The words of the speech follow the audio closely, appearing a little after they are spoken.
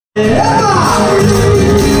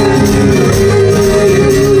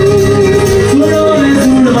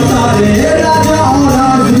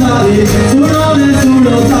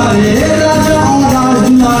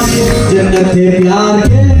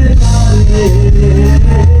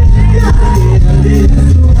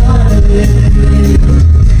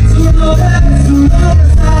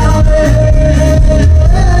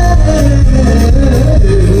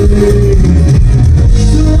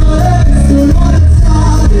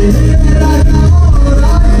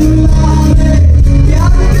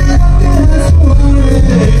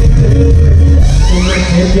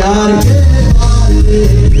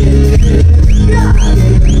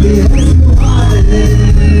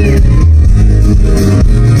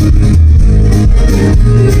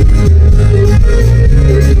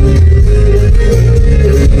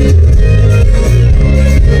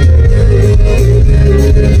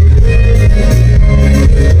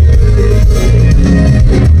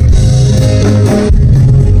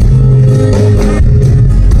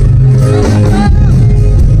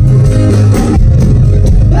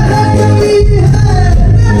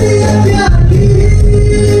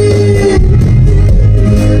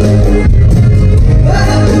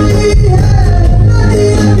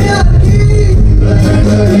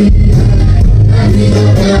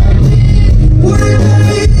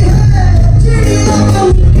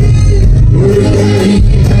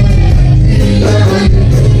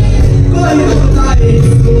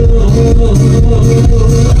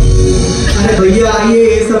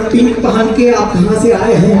आप कहाँ से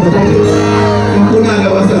आए हैं बताइए?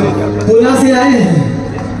 पुणे से आए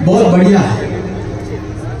हैं, बहुत बढ़िया।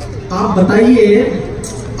 आप बताइए,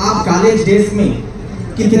 आप कॉलेज डेज में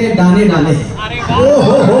कितने दाने डाले हैं?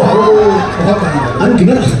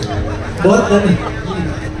 बहुत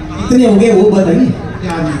कितने हो गए वो बताइए।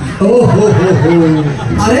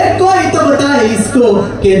 अरे कोई तो बताए इसको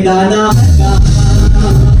के दाना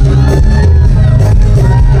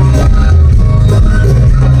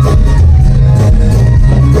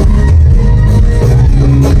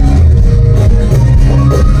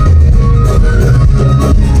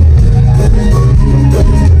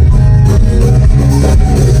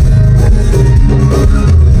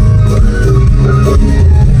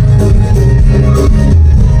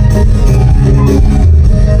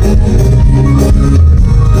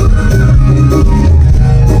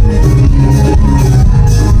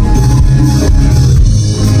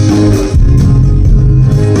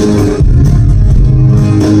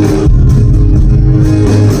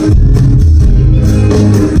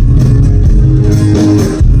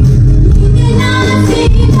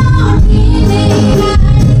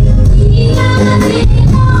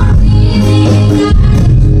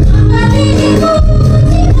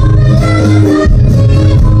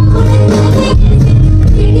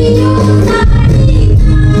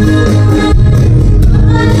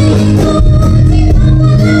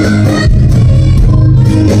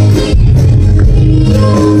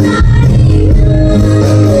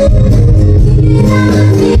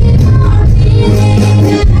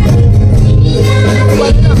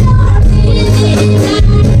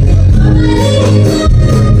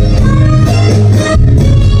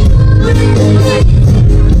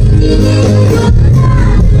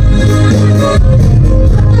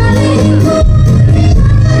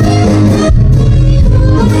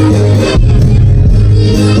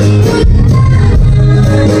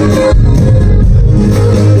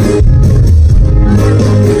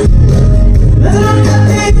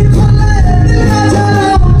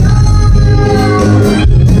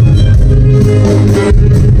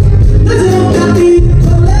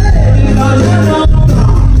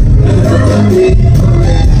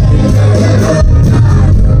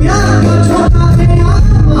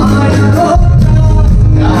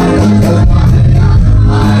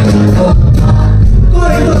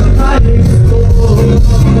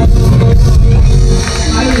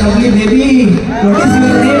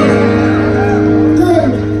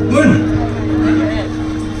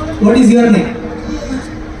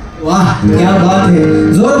वाह क्या बात है,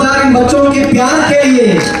 जोरदार इन बच्चों के प्यार के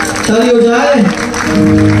लिए ताली हो जाए।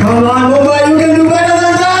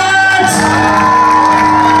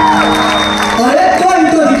 अरे कोई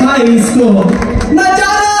तो दिखाए इसको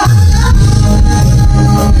नजारा।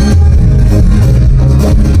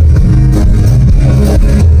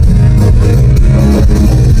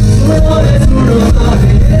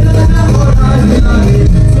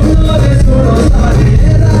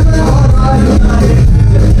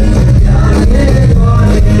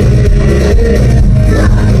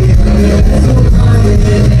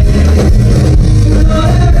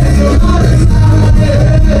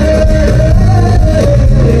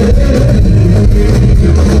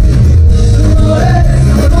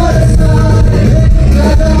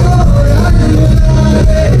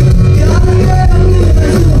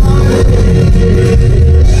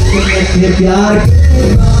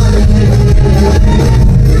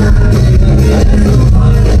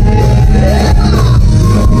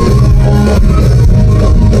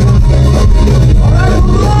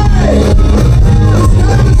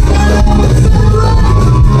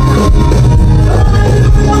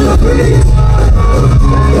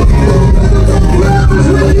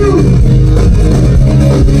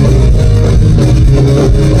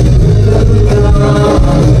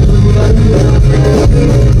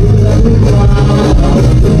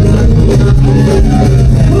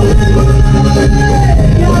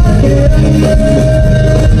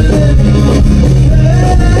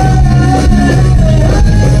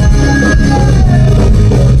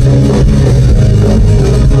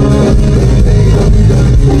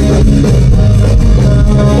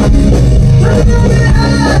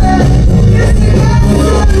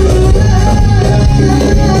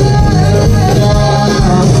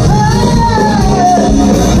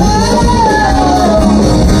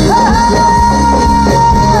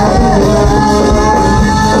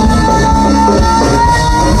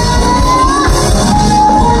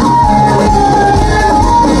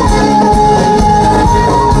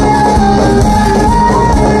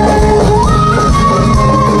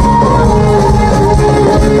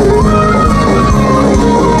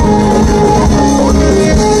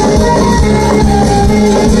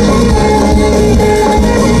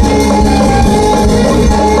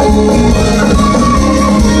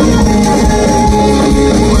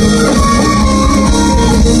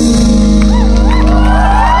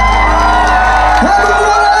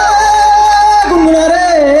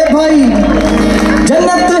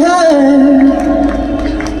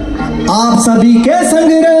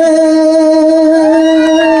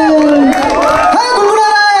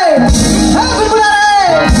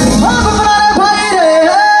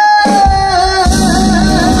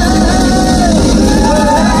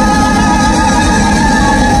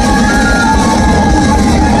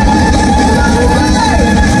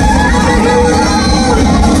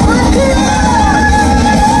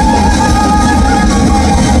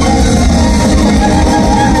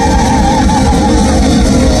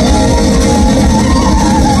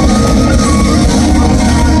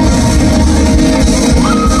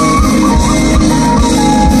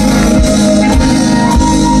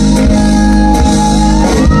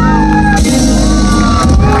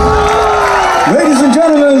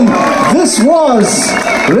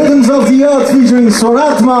 Earth featuring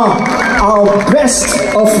Swaratma, our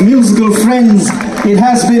best of musical friends. It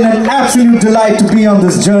has been an absolute delight to be on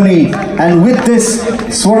this journey, and with this,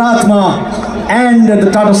 Swaratma and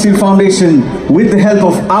the Tata Steel Foundation, with the help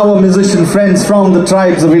of our musician friends from the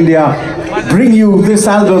tribes of India, bring you this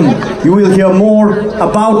album. You will hear more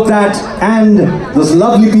about that and those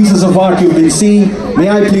lovely pieces of art you've been seeing. May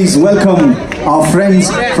I please welcome our friends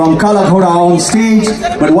from Kala Ghoda on stage.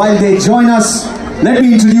 But while they join us, let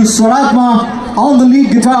me introduce Swaratma on the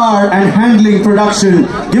lead guitar and handling production.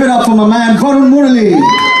 Give it up for my man Varun Murali.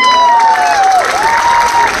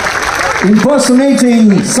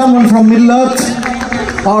 Impersonating someone from Middle Earth,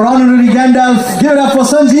 our honorary Gandalf. Give it up for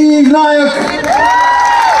Sanjeev Nayak.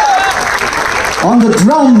 On the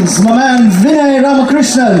drums, my man Vinay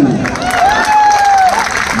Ramakrishnan.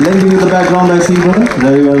 Blending in the background, I see, brother.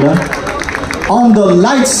 Very well done. On the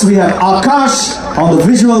lights, we have Akash. On the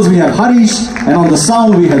visuals, we have Harish. And on the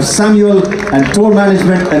sound, we have Samuel. And tour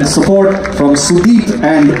management and support from Sudeep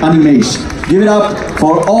and Animesh. Give it up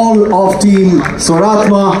for all of Team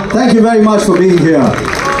Swaratma. Thank you very much for being here.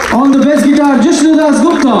 On the bass guitar, Jishnudas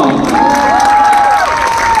Gupta.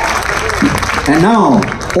 And now,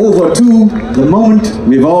 over to the moment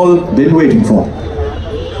we've all been waiting for.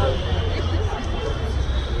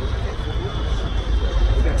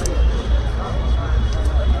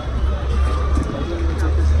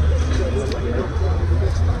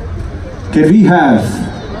 Can we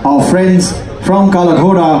have our friends from Kala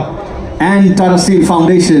Ghoda and Tata Steel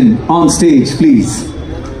Foundation on stage, please?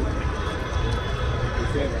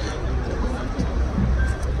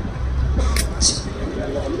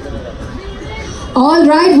 All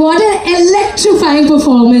right, what an electrifying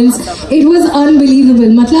performance. It was unbelievable.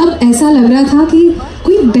 मतलब ऐसा लग रहा था कि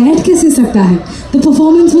कोई बैठ कैसे सकता है. The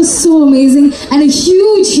performance was so amazing, and a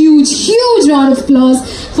huge round of applause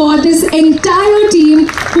for this entire team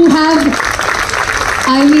who have,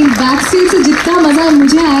 I mean, backstage से जितना मजा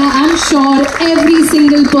मुझे आया, I'm sure every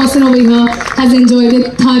single person over here has enjoyed it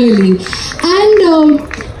thoroughly. And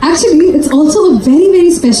actually, it's also a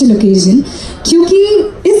very special occasion क्योंकि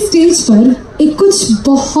इस stage पर एक कुछ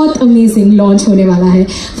बहुत amazing launch होने वाला है.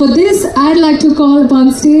 For this, I'd like to call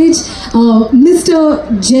upon stage Mr.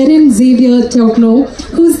 Jerin Xavier Tokno,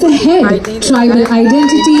 who's the head Tribal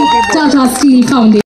Identity Tata Steel Foundation.